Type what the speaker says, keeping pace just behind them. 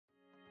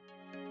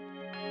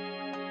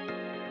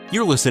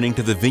You're listening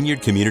to the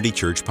Vineyard Community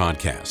Church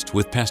podcast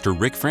with Pastor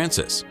Rick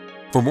Francis.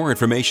 For more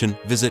information,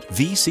 visit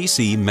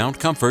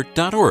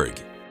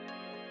vccmountcomfort.org.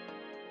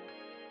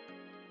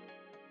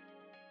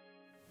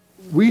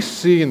 We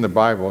see in the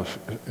Bible,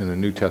 in the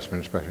New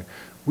Testament especially,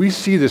 we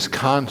see this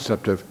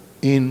concept of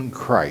in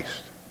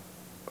Christ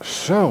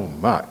so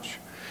much.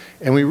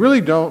 And we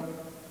really don't,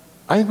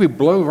 I think we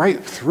blow right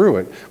through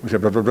it. We say,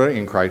 blah, blah, blah,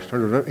 in Christ, blah,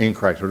 blah, blah, in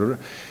Christ. Blah, blah,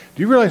 blah.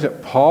 Do you realize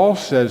that Paul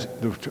says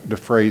the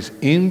phrase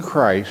in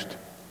Christ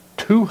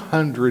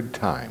 200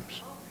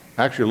 times?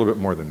 Actually, a little bit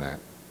more than that.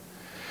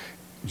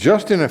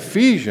 Just in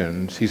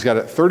Ephesians, he's got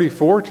it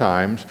 34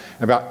 times.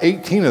 About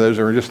 18 of those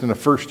are just in the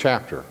first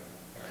chapter.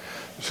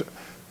 So,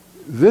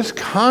 this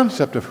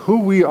concept of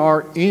who we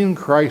are in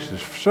Christ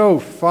is so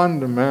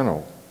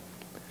fundamental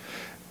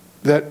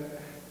that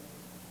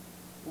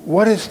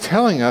what it's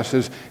telling us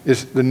is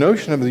the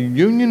notion of the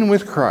union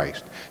with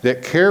Christ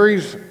that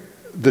carries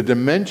the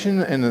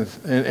dimension and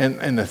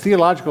the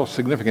theological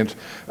significance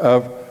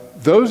of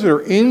those that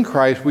are in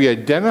Christ. We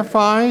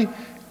identify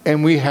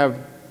and we have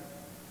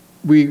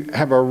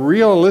a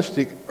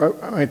realistic,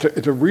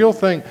 it's a real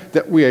thing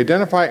that we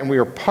identify and we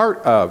are part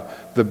of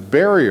the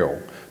burial,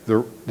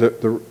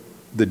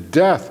 the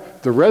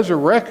death, the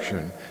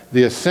resurrection,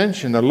 the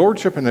ascension, the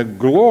lordship, and the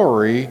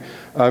glory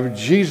of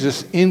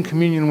Jesus in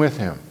communion with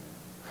him.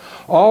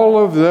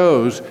 All of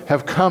those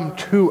have come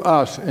to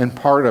us and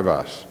part of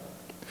us.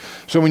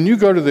 So when you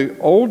go to the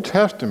Old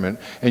Testament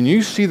and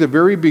you see the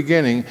very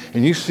beginning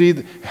and you see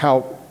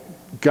how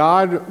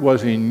God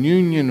was in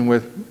union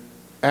with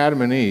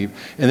Adam and Eve,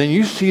 and then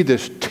you see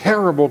this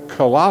terrible,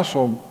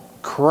 colossal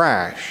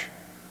crash.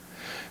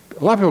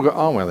 A lot of people go,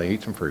 oh, well, they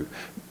eat some fruit.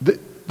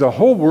 The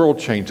whole world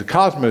changed. The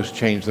cosmos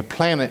changed. The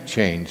planet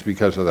changed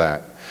because of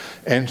that.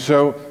 And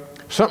so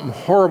something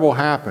horrible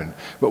happened.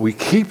 But we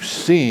keep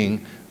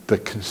seeing the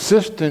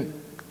consistent,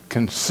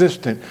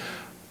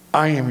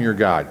 I am your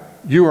God.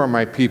 You are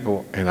my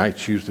people, and I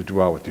choose to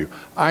dwell with you.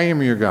 I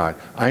am your God.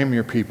 I am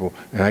your people,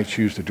 and I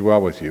choose to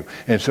dwell with you.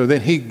 And so then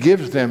he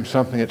gives them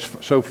something that's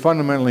so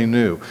fundamentally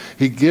new.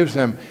 He gives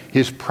them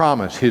his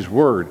promise, his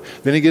word.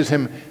 Then he gives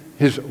him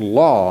his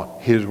law,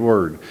 his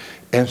word.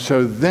 And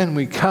so then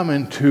we come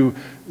into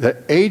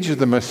the age of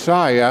the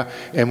Messiah,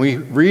 and we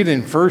read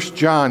in 1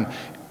 John,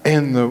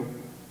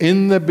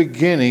 in the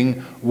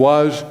beginning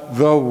was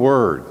the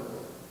Word.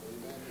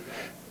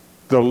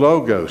 The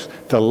Logos,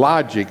 the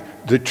logic,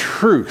 the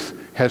truth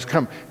has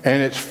come,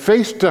 and it's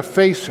face to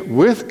face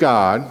with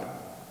God.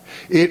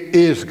 It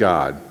is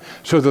God,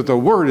 so that the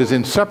Word is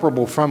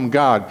inseparable from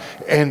God,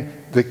 and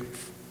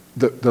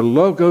the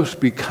Logos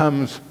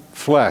becomes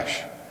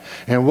flesh.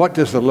 And what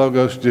does the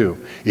Logos do?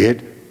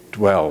 It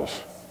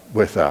dwells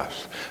with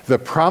us. The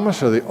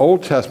promise of the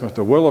Old Testament,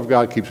 the will of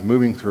God, keeps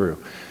moving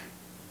through.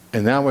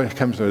 And now when it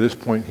comes to this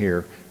point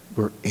here,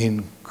 we're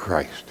in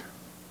Christ.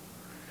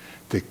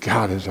 That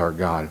God is our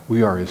God.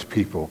 We are his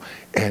people.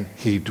 And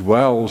he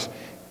dwells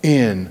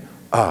in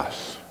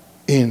us,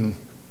 in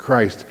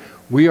Christ.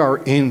 We are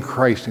in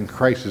Christ, and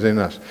Christ is in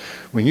us.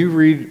 When you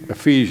read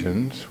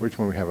Ephesians, which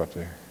one we have up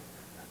there?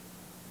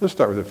 Let's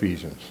start with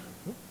Ephesians.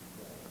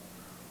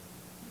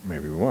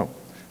 Maybe we won't.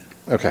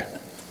 Okay.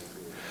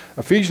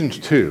 Ephesians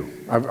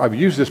 2. I've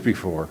used this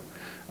before.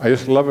 I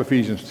just love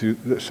Ephesians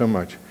 2 so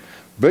much.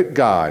 But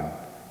God,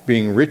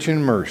 being rich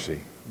in mercy,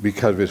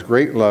 because of his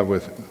great love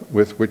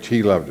with which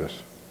he loved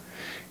us,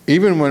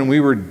 even when we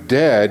were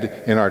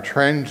dead in our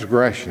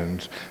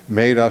transgressions,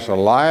 made us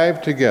alive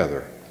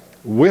together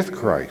with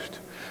Christ.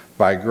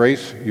 By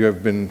grace you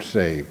have been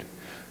saved.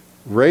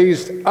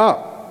 Raised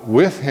up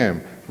with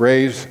him,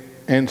 raised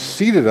and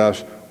seated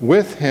us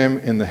with him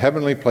in the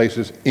heavenly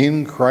places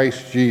in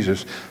Christ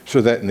Jesus,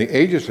 so that in the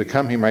ages to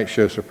come he might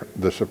show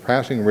the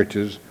surpassing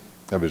riches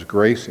of his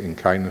grace and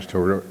kindness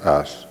toward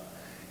us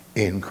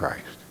in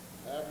Christ.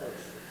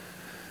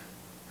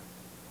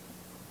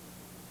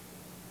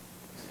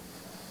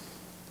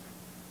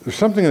 There's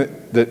something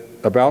that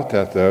about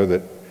that, though,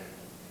 that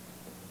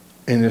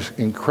in this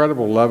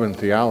incredible love and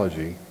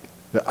theology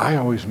that I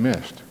always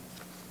missed.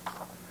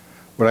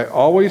 What I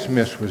always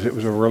missed was it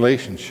was a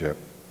relationship.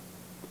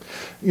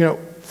 You know,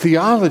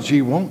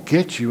 theology won't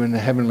get you in the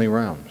heavenly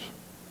realms.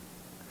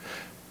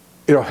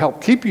 It'll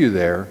help keep you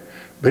there,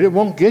 but it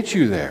won't get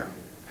you there.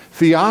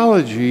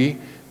 Theology,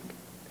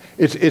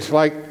 it's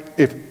like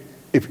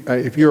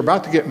if you're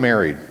about to get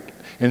married,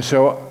 and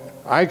so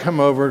I come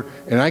over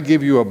and I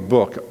give you a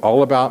book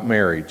all about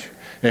marriage.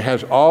 It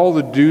has all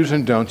the do's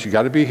and don'ts. You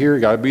got to be here,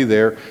 you got to be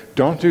there.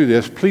 Don't do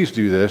this, please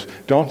do this.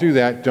 Don't do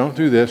that, don't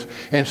do this.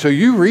 And so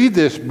you read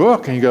this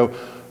book and you go,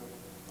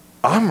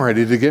 I'm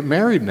ready to get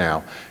married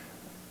now.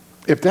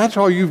 If that's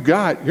all you've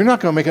got, you're not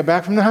going to make it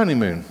back from the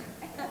honeymoon.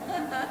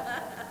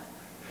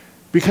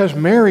 Because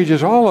marriage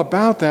is all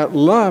about that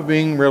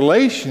loving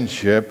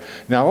relationship.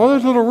 Now, all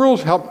those little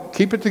rules help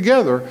keep it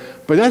together,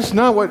 but that's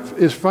not what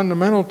is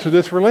fundamental to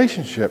this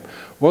relationship.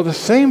 Well, the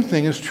same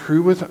thing is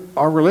true with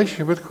our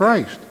relationship with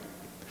Christ.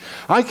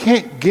 I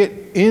can't get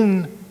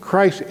in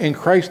Christ and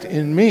Christ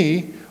in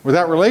me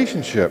without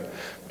relationship.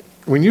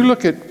 When you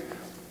look at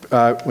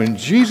when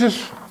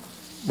Jesus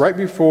right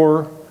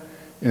before,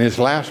 in his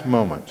last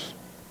moments.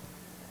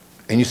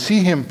 And you see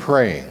him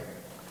praying.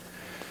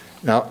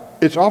 Now,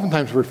 it's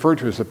oftentimes referred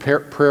to as the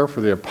prayer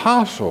for the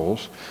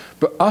apostles,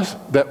 but us,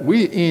 that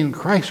we in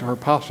Christ are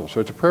apostles. So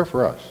it's a prayer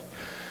for us.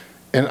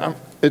 And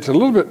it's a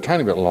little bit,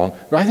 tiny bit long,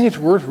 but I think it's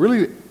worth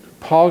really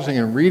pausing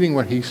and reading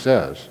what he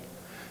says.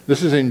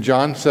 This is in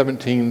John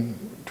 17,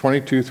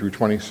 22 through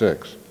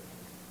 26.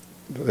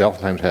 They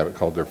oftentimes have it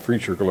called their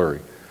future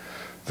glory.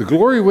 The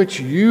glory which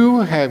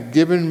you have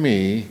given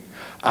me,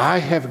 I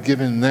have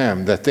given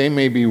them, that they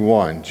may be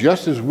one,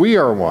 just as we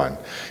are one.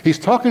 He's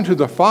talking to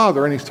the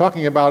Father, and he's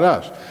talking about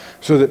us.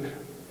 So that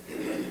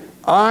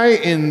I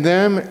in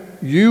them,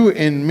 you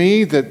in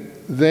me,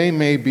 that they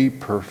may be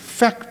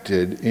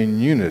perfected in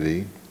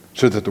unity,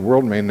 so that the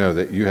world may know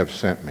that you have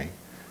sent me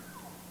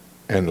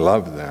and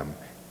loved them,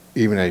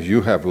 even as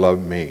you have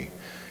loved me.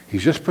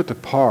 He's just put the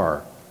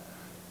par,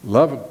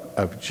 love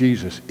of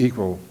Jesus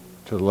equal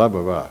to the love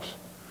of us.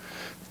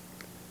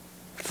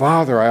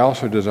 Father, I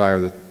also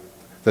desire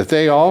that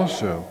they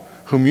also,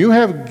 whom you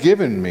have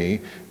given me,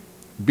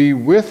 be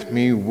with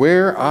me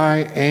where I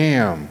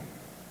am,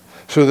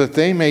 so that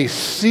they may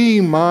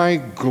see my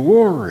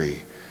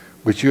glory,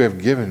 which you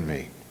have given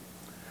me.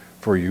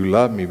 For you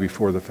loved me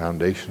before the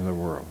foundation of the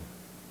world.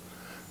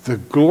 The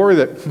glory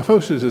that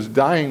Moses is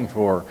dying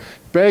for,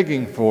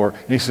 begging for,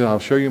 and he said, I'll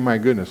show you my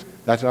goodness.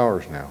 That's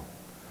ours now.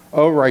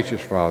 O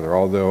righteous Father,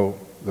 although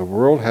the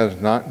world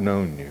has not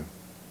known you,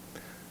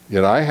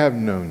 yet I have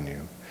known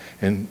you,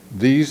 and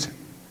these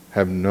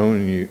have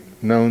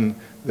known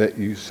that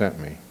you sent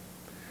me.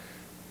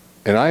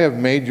 And I have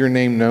made your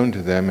name known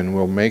to them and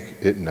will make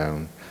it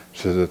known,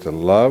 so that the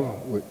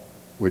love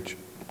with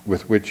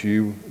which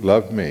you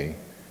loved me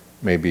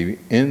may be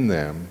in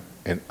them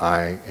and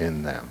I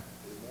in them.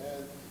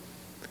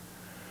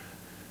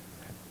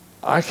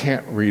 I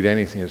can't read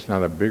anything that's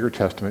not a bigger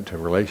testament to a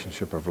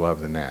relationship of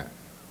love than that.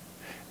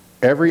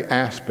 Every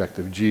aspect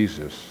of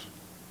Jesus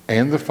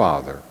and the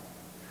Father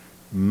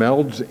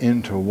melds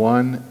into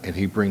one, and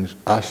he brings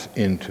us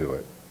into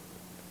it.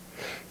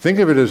 Think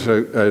of it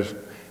as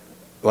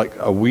like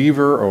a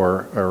weaver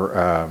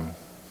or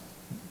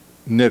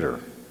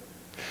knitter.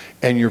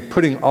 And you're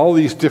putting all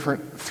these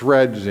different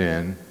threads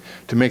in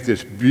to make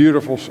this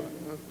beautiful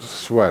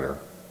sweater.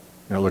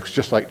 And it looks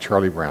just like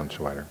Charlie Brown's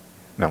sweater.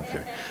 No, I'm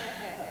kidding.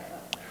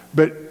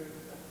 But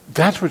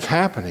that's what's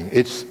happening.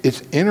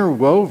 It's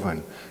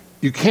interwoven.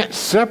 You can't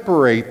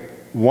separate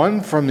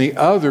one from the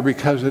other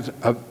because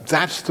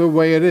that's the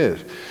way it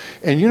is.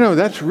 And you know,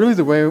 that's really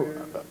the way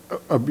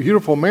a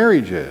beautiful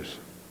marriage is.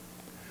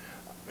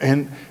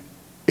 And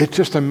it's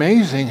just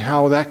amazing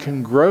how that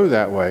can grow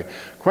that way.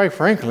 Quite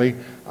frankly,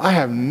 I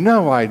have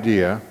no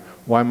idea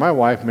why my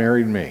wife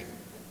married me.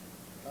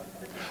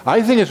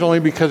 I think it's only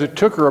because it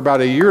took her about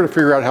a year to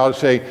figure out how to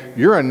say,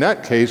 you're a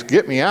nutcase,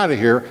 get me out of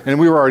here, and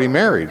we were already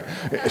married.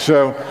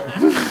 So,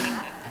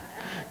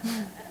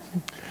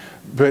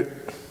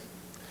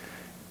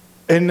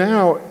 and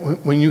now,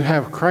 when you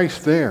have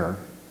Christ there,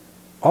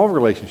 all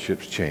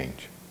relationships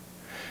change.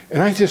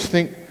 And I just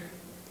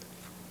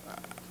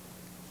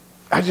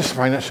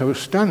find that so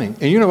stunning.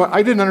 And you know what?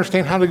 I didn't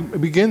understand how to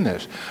begin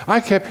this. I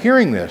kept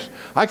hearing this.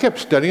 I kept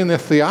studying the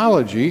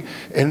theology,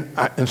 and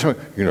so,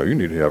 you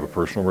need to have a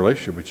personal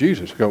relationship with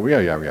Jesus. Go,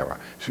 yeah.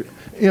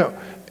 So,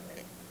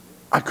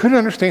 I couldn't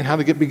understand how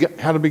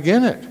to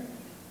begin it.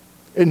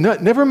 It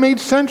never made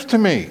sense to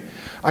me.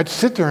 I'd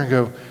sit there and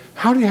go,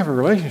 how do you have a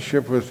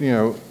relationship with,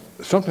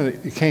 something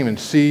that you can't even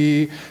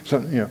see?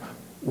 Something,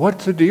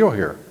 what's the deal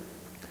here?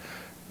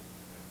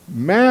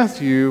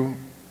 Matthew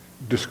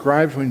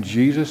describes when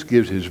Jesus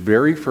gives his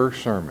very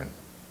first sermon.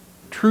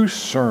 True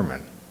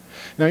sermon.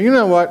 Now, you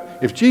know what?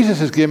 If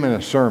Jesus is giving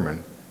a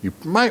sermon, you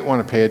might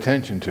want to pay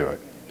attention to it.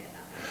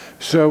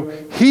 So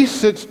he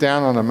sits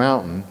down on a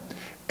mountain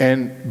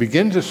and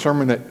begins a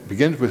sermon that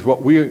begins with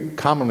what we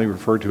commonly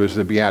refer to as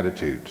the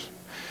Beatitudes.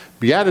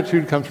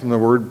 Beatitude comes from the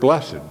word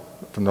blessed,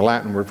 from the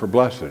Latin word for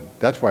blessed.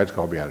 That's why it's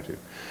called Beatitude.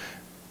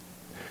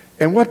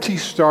 And what's he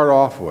start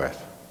off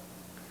with?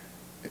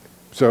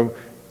 So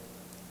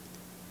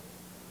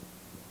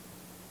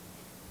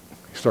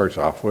he starts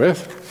off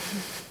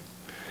with,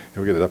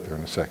 we'll get it up there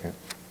in a second.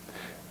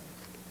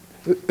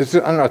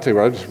 I'll tell you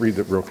what, I'll just read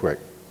it real quick.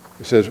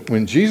 It says,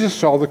 when Jesus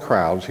saw the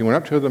crowds, he went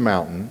up to the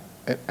mountain,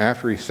 and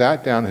after he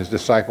sat down, his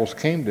disciples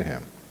came to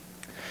him.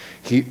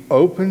 He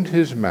opened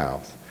his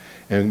mouth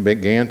and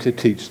began to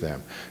teach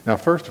them. Now,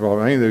 first of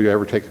all, any of you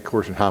ever take a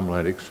course in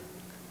homiletics?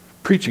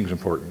 Preaching's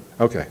important.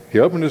 Okay, he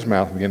opened his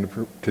mouth and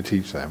began to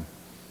teach them.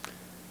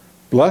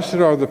 Blessed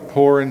are the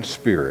poor in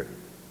spirit,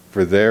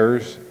 for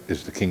theirs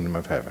is the kingdom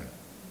of heaven.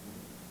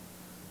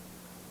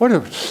 What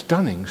a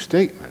stunning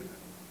statement.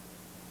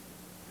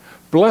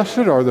 Blessed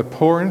are the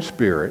poor in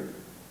spirit,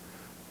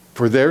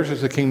 for theirs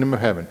is the kingdom of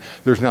heaven.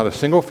 There's not a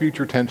single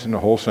future tense in the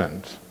whole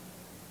sentence.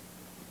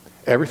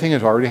 Everything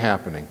is already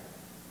happening.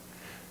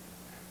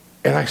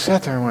 And I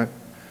sat there and went,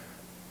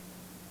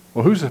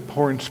 well, who's the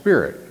poor in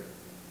spirit?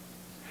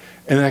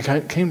 And I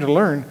came to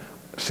learn,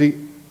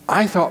 see,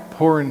 I thought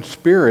poor in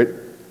spirit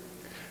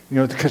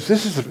Because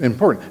this is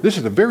important. This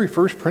is the very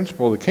first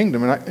principle of the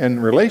kingdom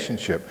and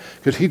relationship.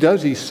 Because he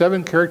does these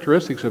 7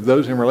 characteristics of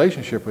those in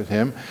relationship with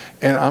him.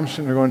 And I'm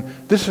sitting there going,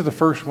 this is the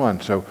first one.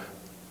 So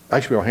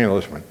I should be able to handle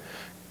this one.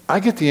 I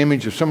get the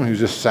image of someone who's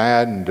just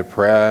sad and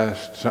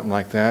depressed, something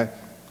like that.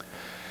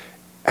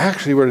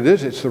 Actually, what it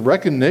is, it's the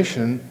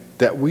recognition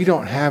that we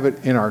don't have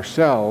it in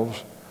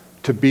ourselves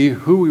to be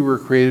who we were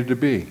created to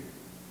be.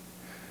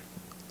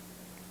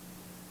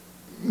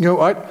 You know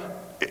what?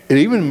 It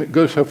even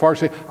goes so far as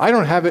to say, I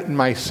don't have it in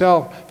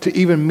myself to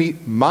even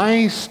meet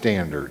my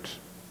standards,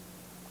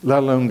 let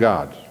alone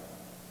God's.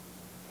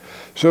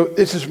 So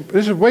this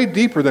is way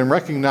deeper than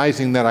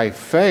recognizing that I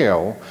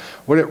fail.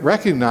 What it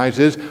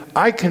recognizes,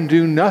 I can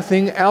do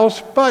nothing else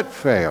but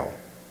fail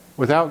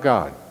without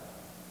God.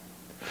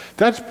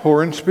 That's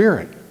poor in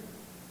spirit.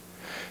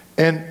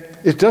 And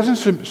it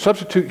doesn't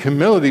substitute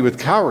humility with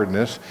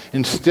cowardness.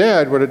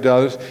 Instead, what it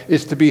does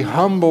is to be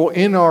humble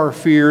in our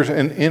fears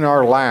and in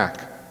our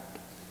lack.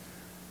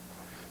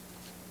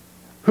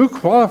 Who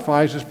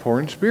qualifies as poor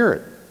in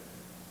spirit?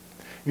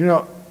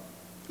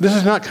 This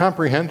is not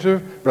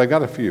comprehensive, but I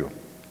got a few.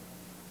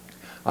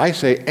 I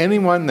say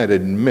anyone that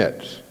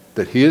admits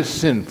that he is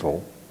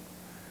sinful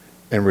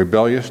and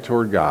rebellious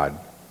toward God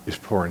is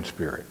poor in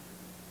spirit.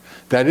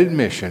 That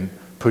admission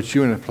puts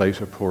you in a place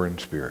of poor in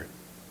spirit.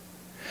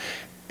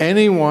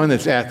 Anyone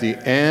that's at the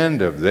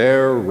end of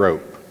their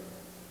rope,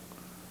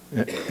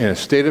 in a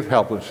state of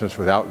helplessness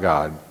without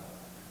God,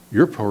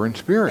 you're poor in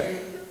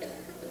spirit.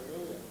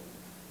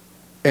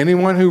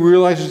 Anyone who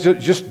realizes that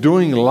just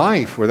doing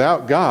life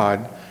without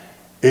God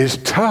is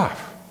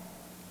tough.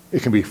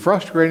 It can be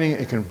frustrating.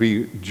 It can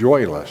be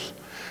joyless.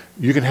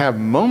 You can have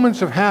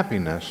moments of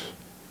happiness.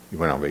 You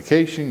went on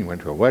vacation. You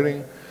went to a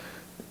wedding.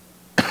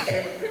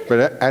 But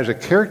as a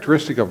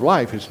characteristic of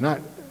life, it's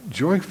not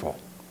joyful.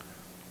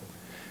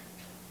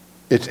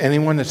 It's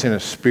anyone that's in a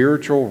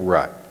spiritual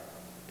rut.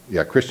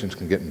 Yeah, Christians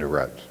can get into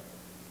ruts.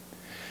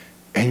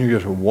 And you're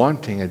just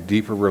wanting a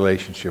deeper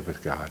relationship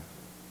with God.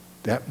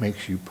 That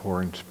makes you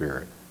poor in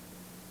spirit.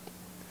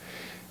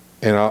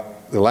 And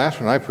the last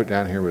one I put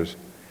down here was,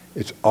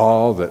 it's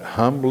all that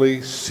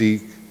humbly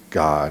seek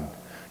God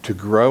to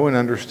grow in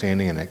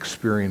understanding and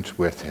experience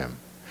with him.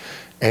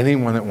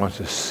 Anyone that wants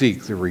to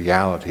seek the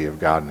reality of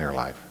God in their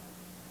life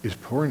is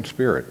poor in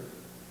spirit.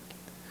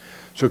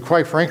 So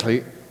quite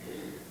frankly,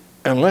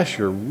 unless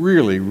you're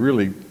really,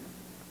 really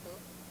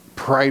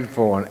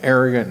prideful and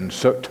arrogant and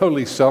so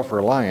totally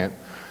self-reliant,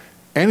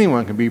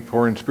 anyone can be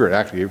poor in spirit.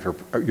 Actually, if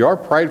you are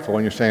prideful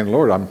and you're saying,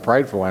 Lord, I'm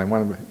prideful, and I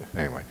want to...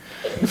 Anyway.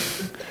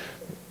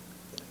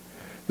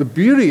 The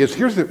beauty is,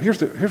 here's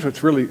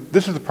what's really...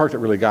 This is the part that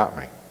really got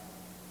me.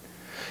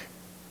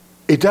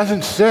 It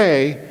doesn't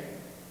say,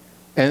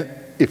 and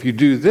if you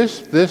do this,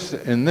 this,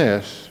 and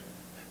this,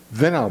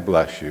 then I'll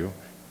bless you,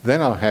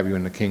 then I'll have you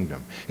in the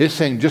kingdom. It's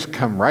saying just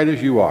come right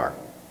as you are.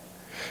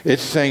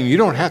 It's saying you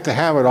don't have to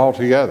have it all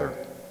together.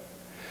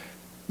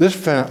 This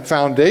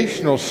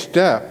foundational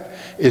step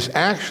is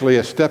actually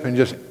a step in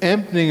just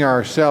emptying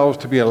ourselves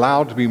to be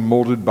allowed to be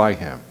molded by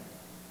him.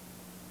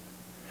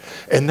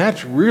 And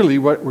that's really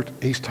what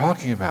he's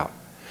talking about.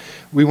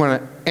 We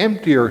want to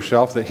empty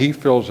ourselves that he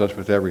fills us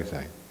with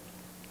everything.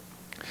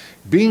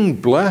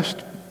 Being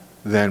blessed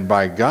then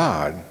by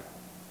God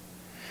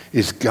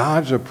is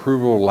God's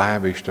approval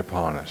lavished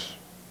upon us.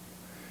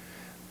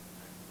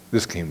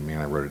 This came to me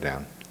and I wrote it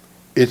down.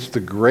 It's the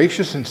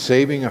gracious and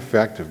saving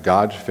effect of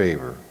God's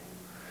favor,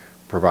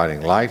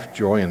 providing life,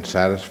 joy, and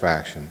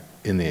satisfaction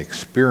in the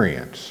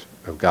experience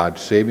of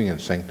God's saving and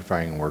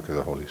sanctifying work of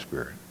the Holy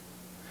Spirit.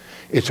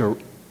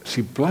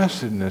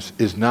 Blessedness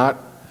is not,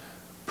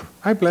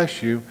 I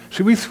bless you.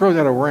 See, we throw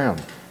that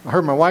around. I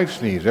heard my wife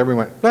sneeze.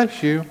 Everyone went,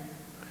 bless you.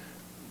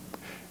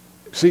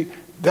 See,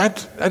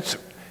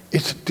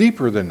 it's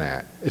deeper than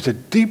that. It's a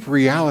deep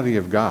reality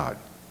of God.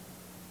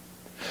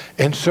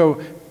 And so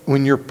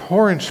when you're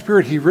poor in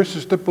spirit, he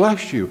wishes to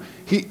bless you.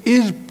 He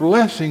is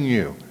blessing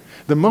you.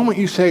 The moment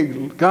you say,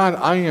 God,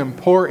 I am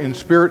poor in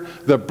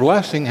spirit, the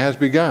blessing has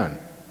begun.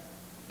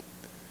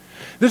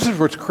 This is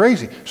what's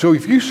crazy. So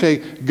if you say,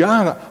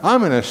 God,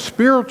 I'm in a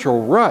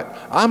spiritual rut.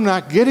 I'm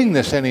not getting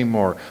this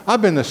anymore.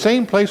 I've been the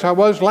same place I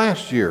was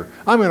last year.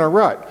 I'm in a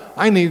rut.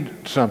 I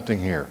need something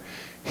here.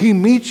 He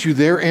meets you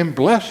there and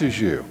blesses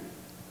you.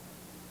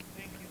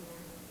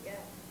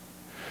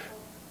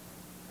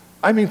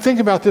 I mean, think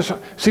about this.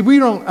 See, we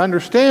don't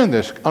understand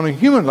this on a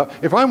human level.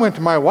 If I went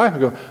to my wife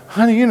and go,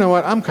 honey, you know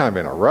what? I'm kind of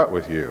in a rut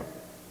with you.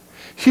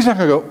 She's not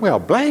going to go, well,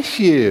 bless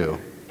you.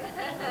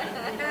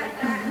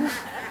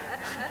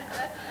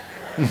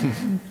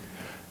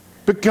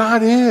 But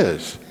God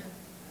is.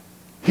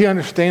 He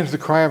understands the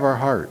cry of our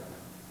heart.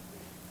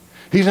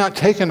 He's not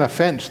taking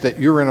offense that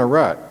you're in a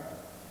rut.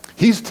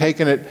 He's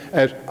taken it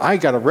as, I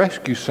got to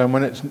rescue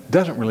someone that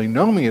doesn't really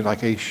know me like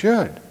he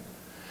should.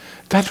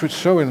 That's what's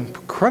so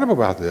incredible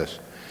about this.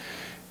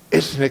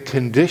 It's a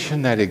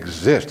condition that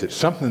exists. It's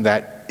something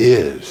that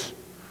is.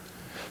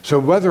 So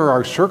whether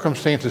our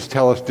circumstances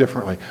tell us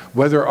differently,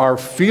 whether our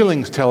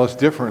feelings tell us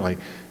differently,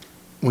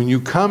 when you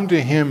come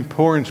to him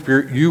poor in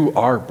spirit, you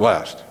are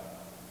blessed.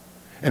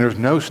 And there's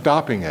no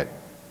stopping it.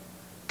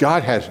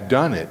 God has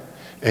done it,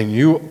 and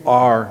you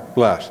are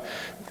blessed.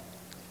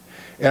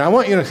 And I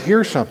want you to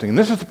hear something. And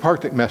this is the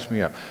part that messed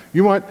me up.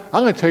 I'm going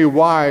to tell you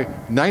why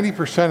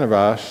 90% of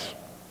us,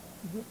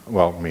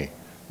 well, me,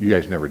 you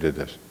guys never did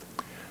this.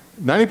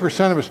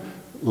 90% of us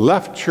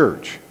left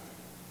church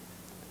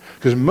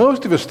because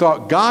most of us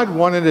thought God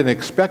wanted and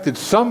expected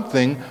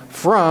something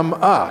from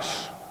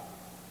us.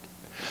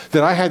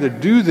 That I had to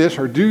do this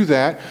or do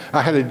that.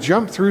 I had to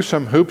jump through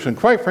some hoops, and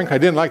quite frankly, I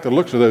didn't like the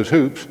looks of those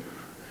hoops.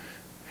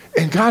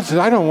 And God said,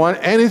 I don't want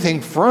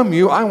anything from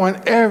you. I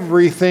want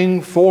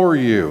everything for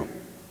you.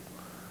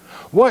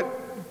 Why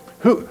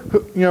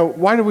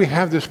do we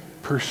have this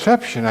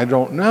perception? I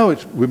don't know.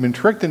 We've been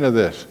tricked into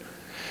this.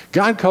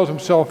 God calls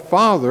himself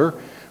Father,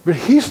 but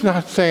he's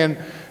not saying,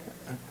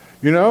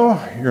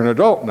 you're an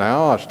adult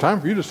now. It's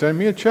time for you to send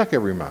me a check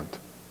every month.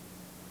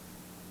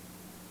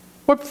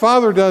 What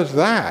father does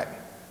that?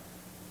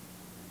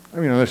 I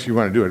mean, unless you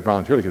want to do it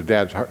voluntarily because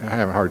dad's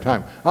having a hard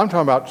time. I'm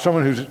talking about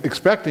someone who's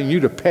expecting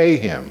you to pay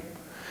him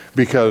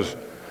because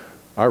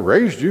I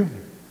raised you,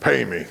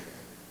 pay me.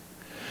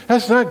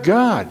 That's not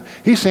God.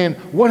 He's saying,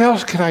 what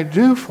else can I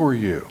do for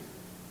you?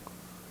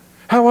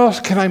 How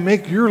else can I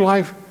make your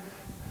life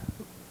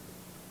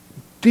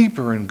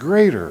deeper and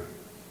greater?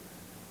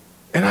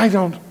 And I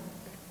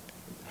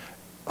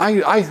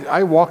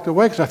walked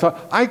away because I thought,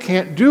 I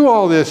can't do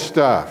all this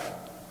stuff.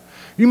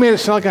 You made it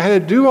sound like I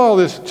had to do all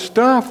this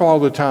stuff all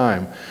the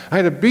time. I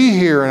had to be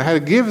here, and I had to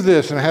give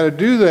this, and I had to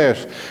do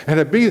this, and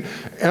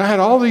I had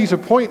all these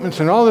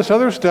appointments and all this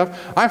other stuff.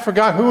 I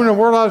forgot who in the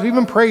world I was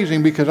even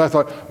praising because I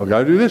thought, oh, got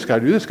to do this, got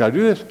to do this, got to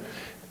do this.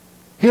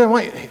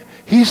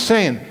 He's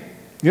saying,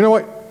 you know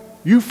what?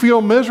 You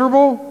feel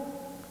miserable?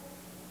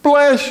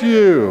 Bless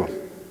you.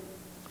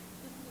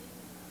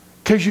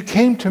 Because you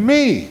came to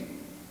me.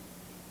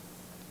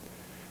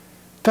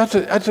 That's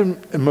the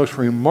most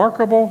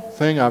remarkable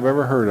thing I've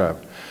ever heard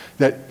of.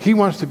 That he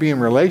wants to be in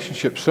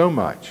relationship so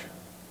much.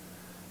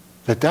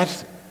 He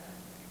doesn't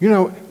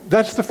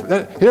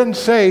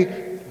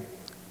say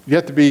you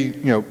have to be,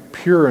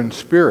 pure in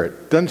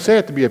spirit. Doesn't say you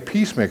have to be a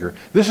peacemaker.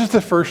 This is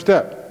the first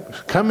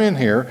step. Come in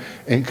here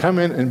and come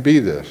in and be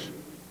this.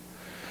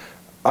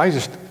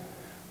 The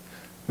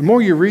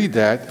more you read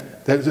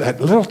that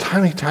little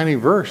tiny, tiny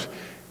verse,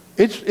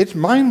 it's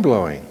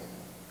mind-blowing.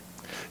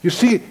 You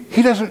see,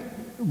 he doesn't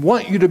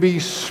want you to be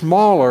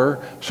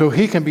smaller so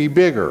he can be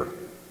bigger.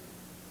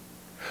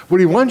 What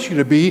he wants you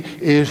to be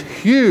is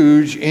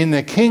huge in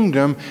the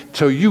kingdom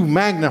so you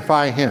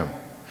magnify him.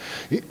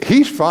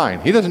 He's fine.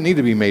 He doesn't need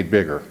to be made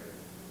bigger.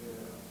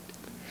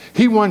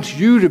 He wants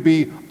you to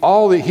be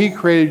all that he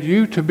created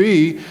you to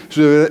be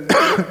so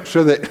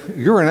that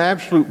you're an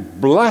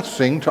absolute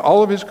blessing to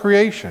all of his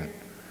creation.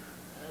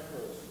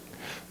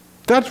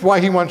 That's why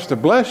he wants to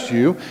bless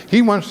you.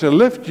 He wants to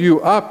lift you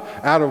up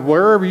out of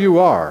wherever you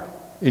are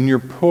in your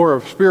poor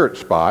of spirit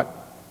spot.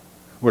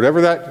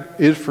 Whatever that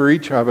is for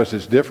each of us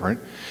is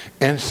different.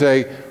 And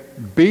say,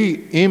 be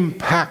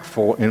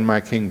impactful in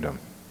my kingdom.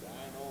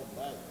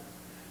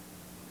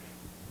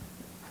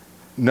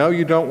 No,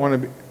 you don't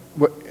want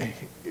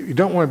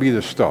to be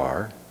the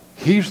star.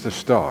 He's the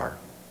star.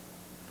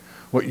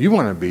 What you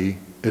want to be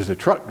is the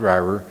truck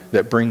driver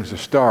that brings the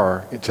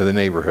star into the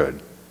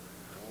neighborhood.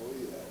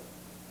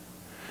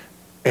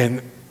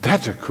 And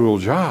that's a cool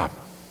job.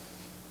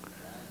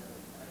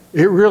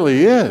 It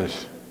really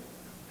is.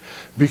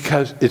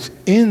 Because it's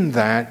in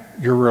that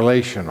you're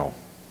relational.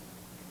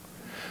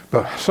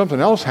 But something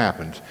else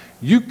happens.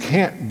 You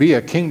can't be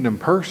a kingdom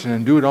person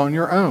and do it on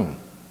your own.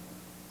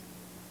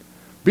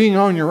 Being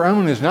on your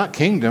own is not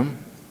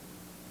kingdom.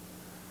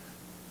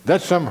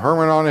 That's some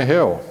hermit on a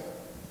hill.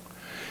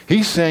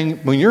 He's saying,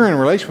 when you're in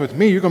relation with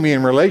me, you're going to be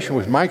in relation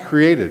with my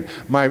created,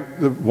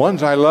 the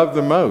ones I love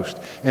the most.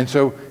 And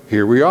so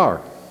here we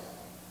are.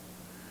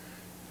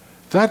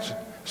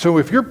 So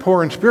if you're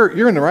poor in spirit,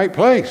 you're in the right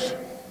place.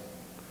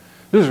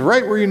 This is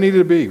right where you need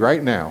to be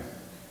right now.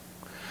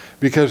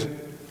 Because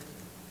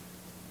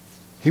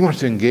he wants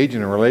to engage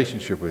in a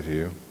relationship with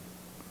you,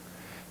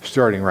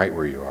 starting right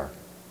where you are.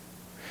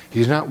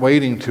 He's not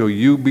waiting till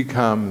you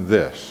become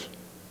this.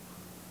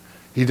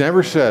 He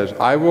never says,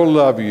 I will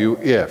love you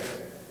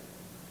if.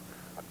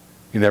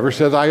 He never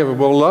says, I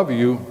will love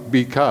you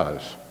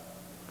because.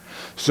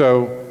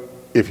 So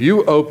if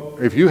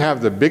you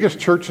have the biggest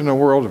church in the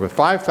world with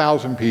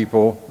 5,000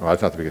 people, well,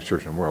 that's not the biggest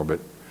church in the world,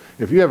 but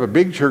if you have a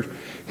big church,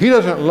 he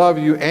doesn't love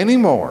you any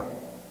more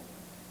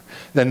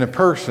than the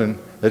person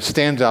that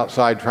stands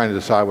outside trying to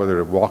decide whether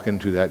to walk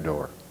into that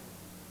door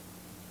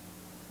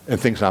and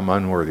thinks I'm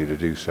unworthy to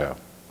do so.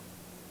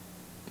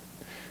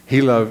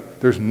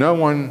 There's no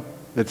one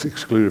that's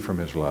excluded from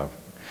his love.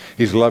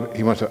 He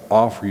wants to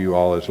offer you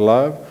all his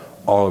love,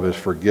 all of his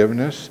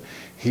forgiveness.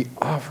 He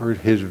offered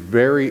his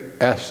very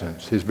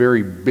essence, his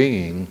very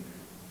being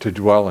to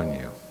dwell in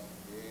you.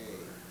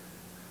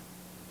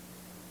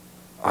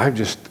 I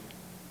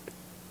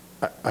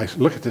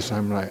look at this and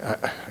I'm like,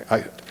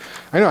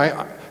 I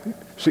know,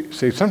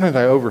 see, sometimes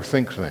I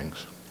overthink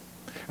things.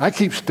 I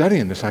keep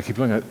studying this. I keep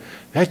looking at it.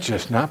 That's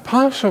just not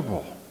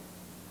possible.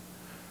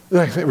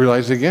 Then I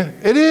realized again,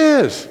 it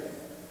is.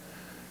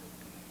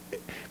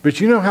 But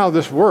you know how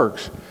this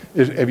works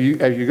is as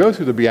you go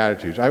through the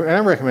Beatitudes, and I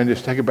recommend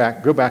just go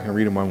back and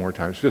read them one more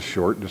time. It's just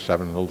short, just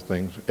 7 little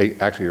things.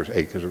 8, actually, there's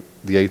 8 because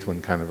the 8th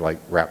one kind of like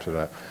wraps it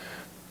up.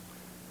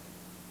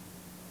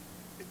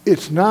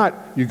 It's not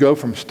you go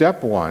from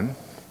step 1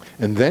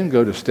 and then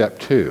go to step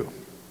 2.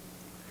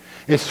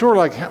 It's sort of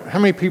like how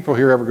many people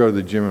here ever go to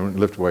the gym and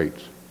lift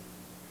weights?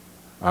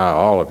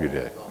 All of you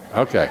did.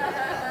 Okay.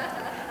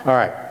 All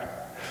right.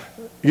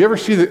 You ever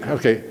see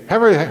how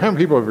many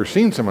people have ever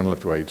seen someone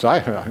lift weights?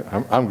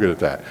 I'm good at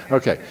that.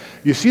 Okay.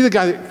 You see the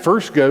guy that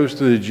first goes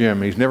to the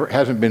gym,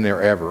 hasn't been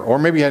there ever, or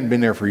maybe he hadn't been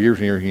there for years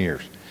and years and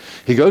years.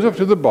 He goes up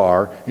to the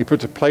bar, he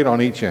puts a plate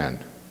on each end.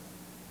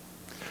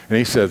 And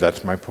he says,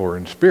 that's my poor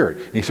in spirit.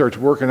 And he starts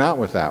working out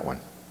with that one.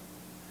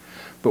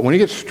 But when he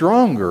gets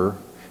stronger,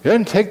 he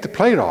doesn't take the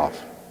plate off.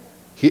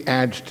 He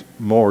adds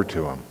more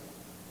to them.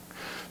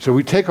 So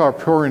we take our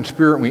poor in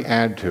spirit and we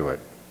add to it.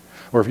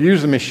 Or if you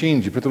use the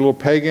machines, you put the little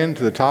peg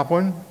into the top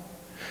one,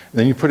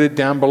 then you put it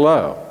down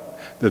below.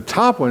 The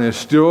top one is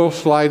still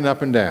sliding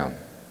up and down.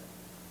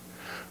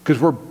 Because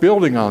we're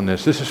building on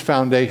this. This is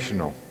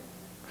foundational.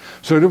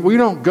 So that we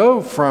don't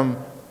go from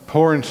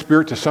poor in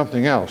spirit to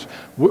something else.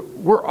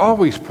 We're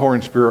always poor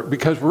in spirit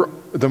because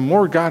the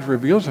more God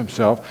reveals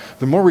himself,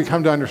 the more we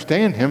come to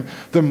understand him,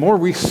 the more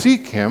we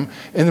seek him,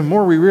 and the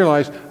more we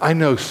realize, I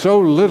know so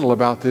little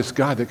about this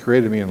God that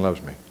created me and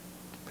loves me.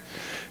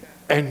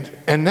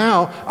 And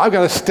now I've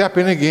got to step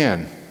in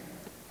again.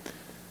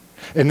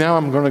 And now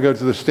I'm going to go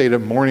to the state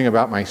of mourning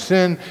about my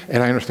sin,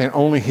 and I understand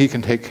only he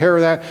can take care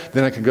of that.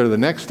 Then I can go to the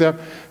next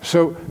step.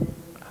 So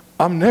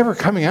I'm never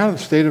coming out of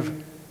the state of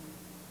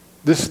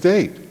this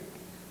state.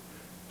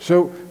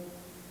 So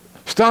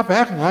stop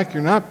acting like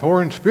you're not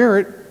poor in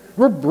spirit.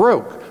 We're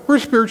broke. We're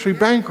spiritually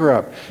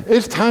bankrupt.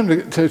 It's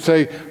time to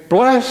say,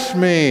 bless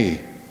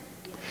me,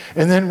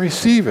 and then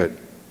receive it.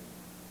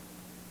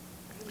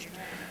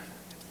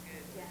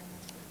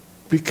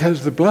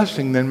 Because the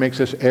blessing then makes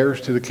us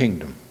heirs to the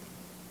kingdom.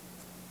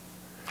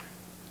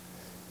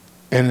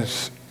 And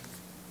it's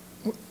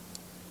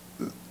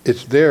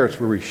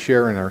where we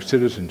share in our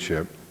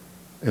citizenship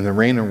in the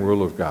reign and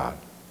rule of God.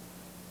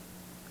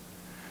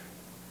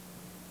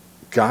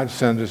 God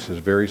sends us his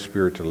very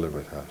Spirit to live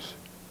with us.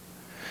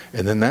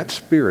 And then that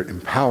Spirit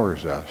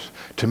empowers us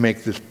to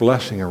make this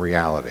blessing a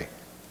reality.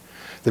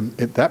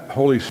 That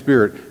Holy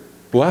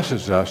Spirit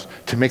blesses us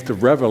to make the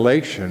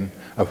revelation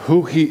of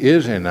who he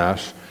is in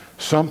us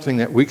something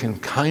that we can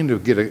kind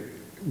of get a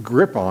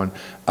grip on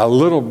a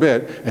little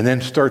bit and then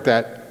start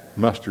that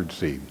mustard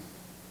seed.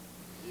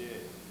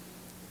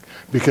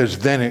 Because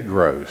then it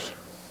grows.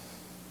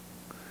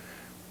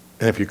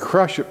 And if you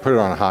crush it, put it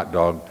on a hot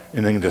dog,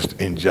 and then just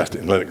ingest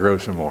it and let it grow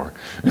some more.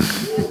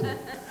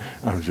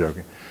 I'm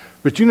joking.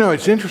 But you know,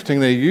 it's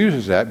interesting that he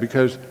uses that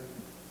because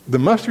the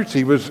mustard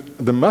seed was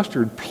the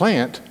mustard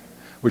plant,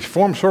 which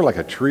formed sort of like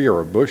a tree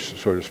or a bush,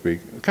 so to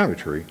speak, kind of a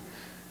tree.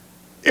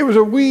 It was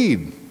a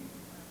weed.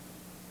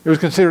 It was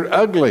considered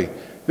ugly. It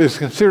was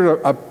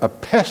considered a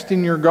pest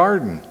in your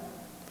garden.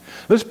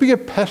 Let's be a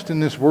pest in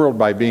this world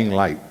by being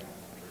light.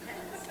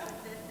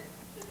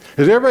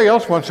 Because everybody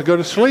else wants to go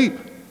to sleep.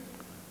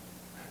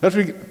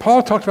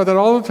 Paul talks about that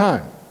all the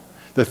time.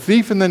 The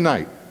thief in the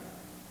night.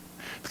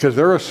 Because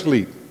they're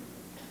asleep.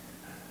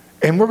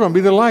 And we're going to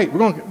be the light.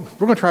 We're going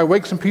to try to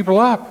wake some people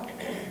up.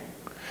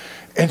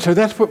 And so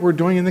that's what we're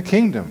doing in the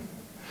kingdom.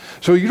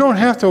 So you don't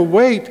have to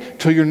wait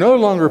till you're no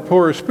longer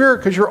poor of spirit,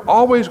 because you're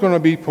always going to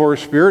be poor of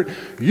spirit.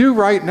 You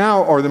right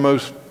now are the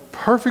most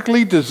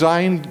perfectly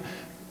designed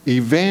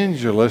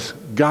evangelist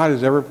God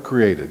has ever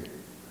created.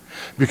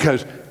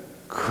 Because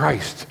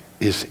Christ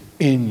is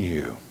in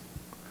you.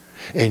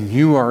 And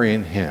you are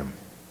in him.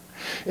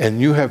 And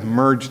you have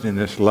merged in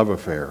this love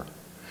affair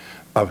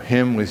of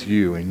him with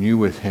you and you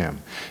with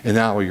him. And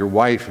now your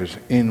wife is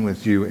in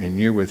with you and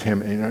you with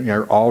him, and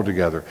you're all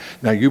together.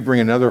 Now you bring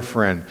another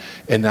friend,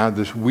 and now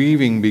this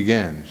weaving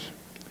begins.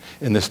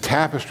 And this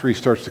tapestry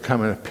starts to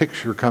come, and a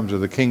picture comes of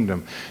the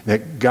kingdom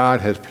that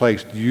God has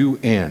placed you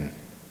in.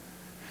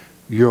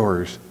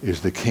 Yours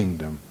is the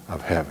kingdom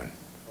of heaven.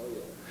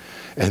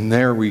 And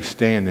there we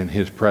stand in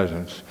his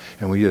presence,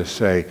 and we just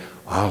say,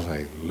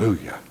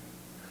 hallelujah,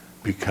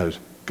 because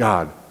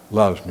God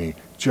loves me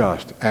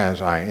just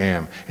as I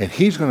am. And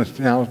he's going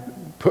to now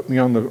put me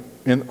on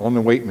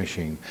the weight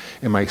machine,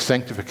 and my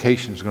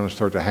sanctification is going to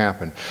start to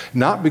happen.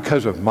 Not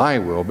because of my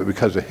will, but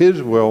because of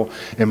his will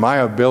and my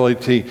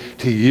ability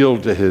to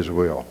yield to his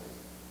will.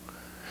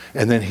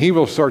 And then he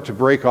will start to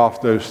break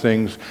off those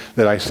things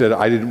that I said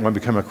I didn't want to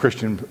become a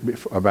Christian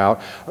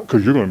about,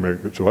 because you're going to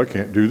make it so I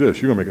can't do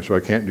this. You're going to make it so I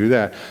can't do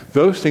that.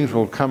 Those things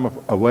will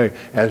come away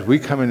as we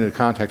come into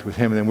contact with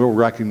him, and then we'll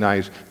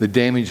recognize the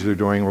damage they're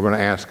doing. We're going to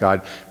ask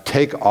God,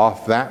 take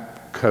off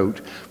that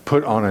coat,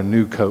 put on a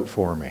new coat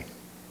for me.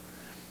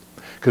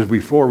 Because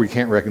before we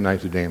can't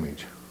recognize the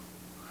damage.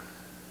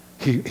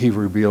 He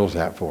reveals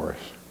that for us.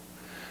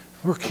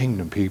 We're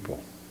kingdom people.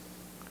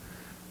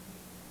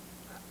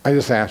 I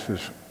just ask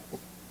this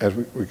as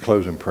we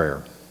close in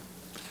prayer.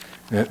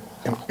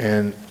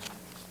 And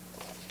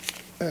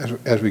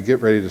as we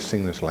get ready to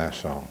sing this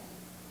last song,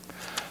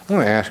 I'm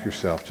going to ask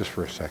yourself just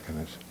for a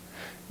second,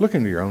 look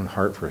into your own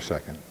heart for a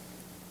second.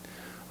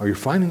 Are you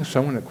finding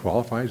someone that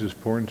qualifies as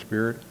poor in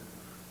spirit?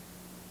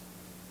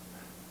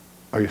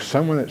 Are you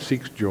someone that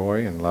seeks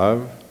joy and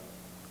love?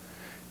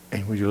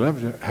 And would you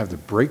love to have the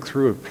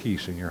breakthrough of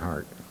peace in your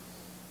heart?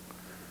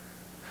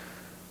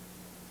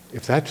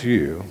 If that's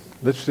you,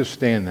 let's just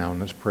stand now and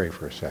let's pray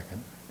for a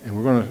second. And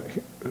we're going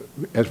to,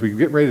 as we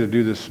get ready to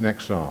do this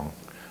next song,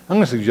 I'm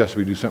going to suggest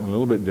we do something a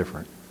little bit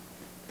different.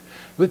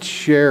 Let's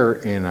share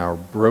in our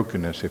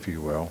brokenness, if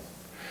you will,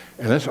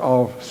 and let's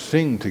all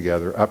sing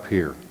together up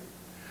here.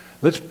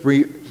 Let's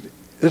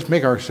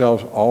make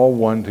ourselves all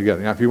one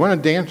together. Now, if you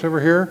want to dance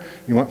over here,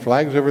 you want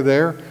flags over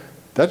there,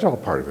 that's all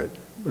part of it.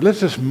 But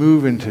let's just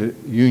move into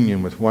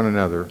union with one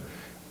another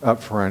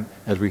up front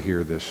as we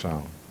hear this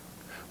song.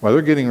 While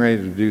they're getting ready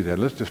to do that,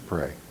 let's just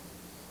pray.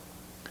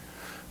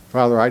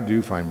 Father, I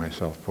do find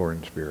myself poor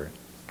in spirit.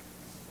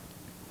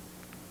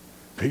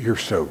 But you're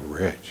so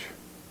rich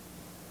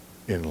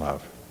in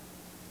love.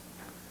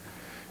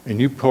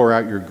 And you pour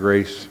out your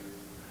grace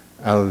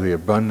out of the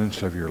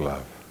abundance of your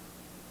love.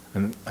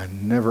 And a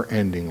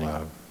never-ending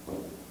love.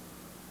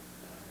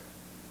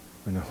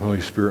 When the Holy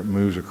Spirit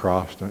moves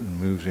across and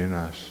moves in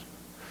us.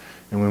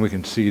 And when we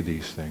can see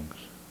these things.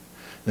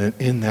 Then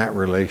in that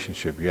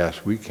relationship,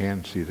 yes, we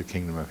can see the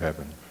kingdom of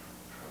heaven.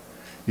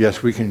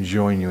 Yes, we can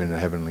join you in the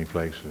heavenly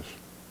places.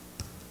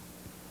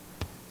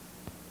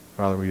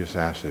 Father, we just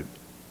ask that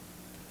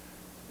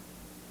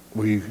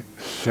we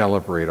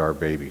celebrate our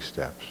baby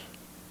steps.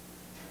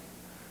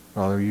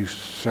 Father, you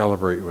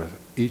celebrate with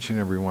each and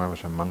every one of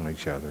us among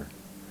each other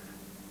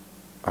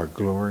our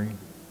glory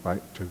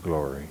to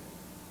glory,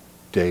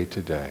 day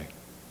to day,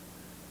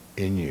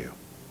 in you,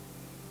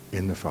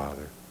 in the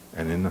Father,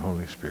 and in the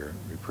Holy Spirit.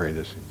 We pray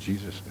this in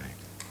Jesus'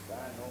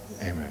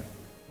 name. Amen.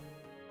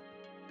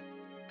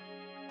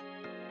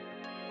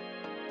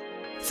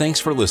 Thanks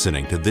for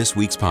listening to this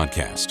week's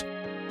podcast.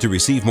 To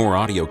receive more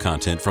audio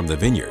content from the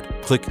Vineyard,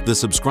 click the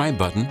subscribe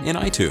button in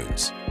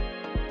iTunes.